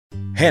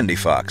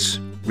HandiFox.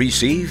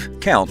 Receive,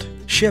 count,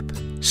 ship,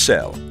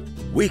 sell.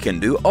 We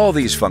can do all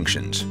these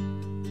functions.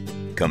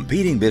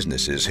 Competing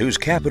businesses whose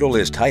capital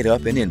is tied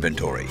up in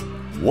inventory.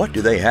 What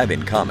do they have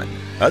in common,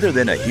 other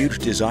than a huge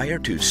desire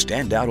to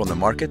stand out on the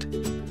market?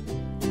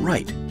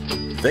 Right.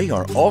 They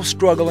are all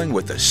struggling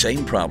with the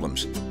same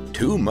problems.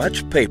 Too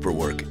much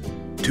paperwork.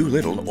 Too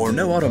little or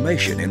no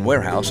automation in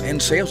warehouse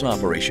and sales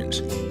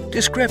operations.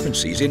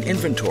 Discrepancies in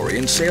inventory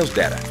and sales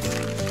data.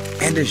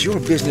 And as your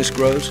business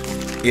grows,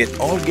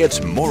 it all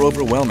gets more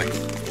overwhelming.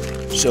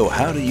 So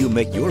how do you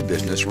make your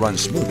business run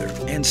smoother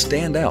and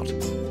stand out?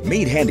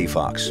 Meet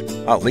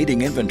HandiFox, a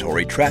leading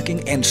inventory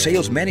tracking and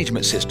sales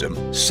management system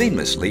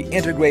seamlessly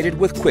integrated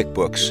with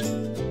QuickBooks.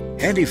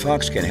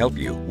 HandiFox can help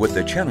you with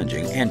the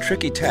challenging and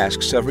tricky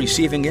tasks of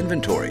receiving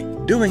inventory,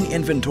 doing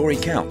inventory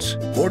counts,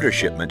 order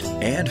shipment,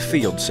 and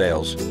field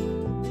sales.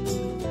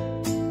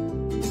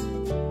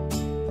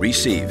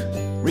 Receive.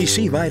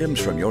 Receive items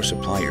from your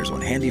suppliers on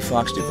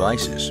HandiFox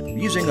devices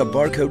using a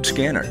barcode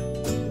scanner.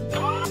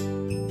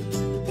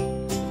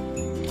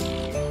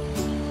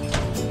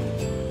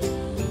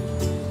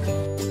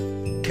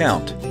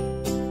 Count.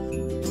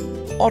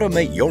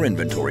 Automate your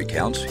inventory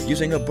counts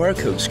using a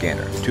barcode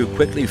scanner to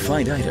quickly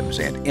find items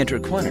and enter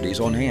quantities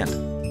on hand.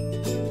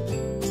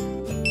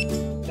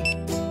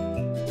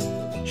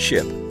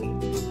 Ship.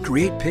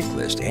 Create pick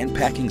list and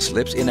packing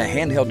slips in a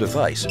handheld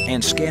device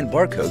and scan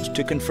barcodes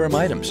to confirm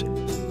items.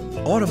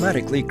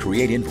 Automatically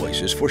create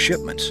invoices for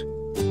shipments.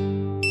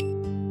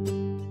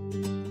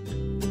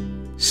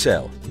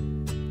 Sell.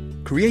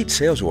 Create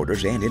sales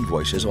orders and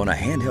invoices on a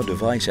handheld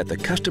device at the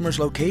customer's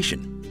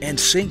location and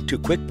sync to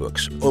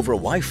QuickBooks over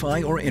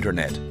Wi-Fi or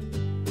Internet.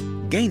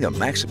 Gain the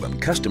maximum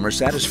customer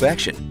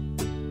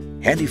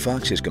satisfaction.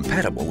 HandiFox is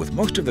compatible with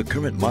most of the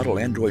current model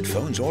Android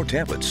phones or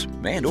tablets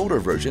and older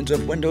versions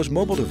of Windows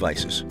mobile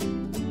devices.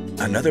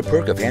 Another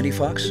perk of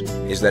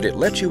HandiFox is that it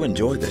lets you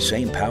enjoy the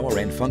same power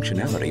and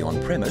functionality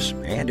on-premise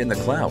and in the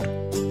cloud.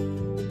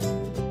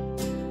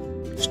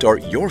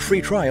 Start your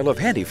free trial of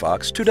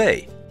HandiFox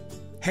today.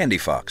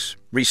 HandiFox.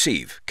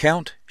 Receive,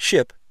 count,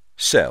 ship,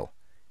 sell.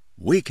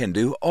 We can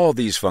do all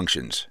these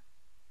functions.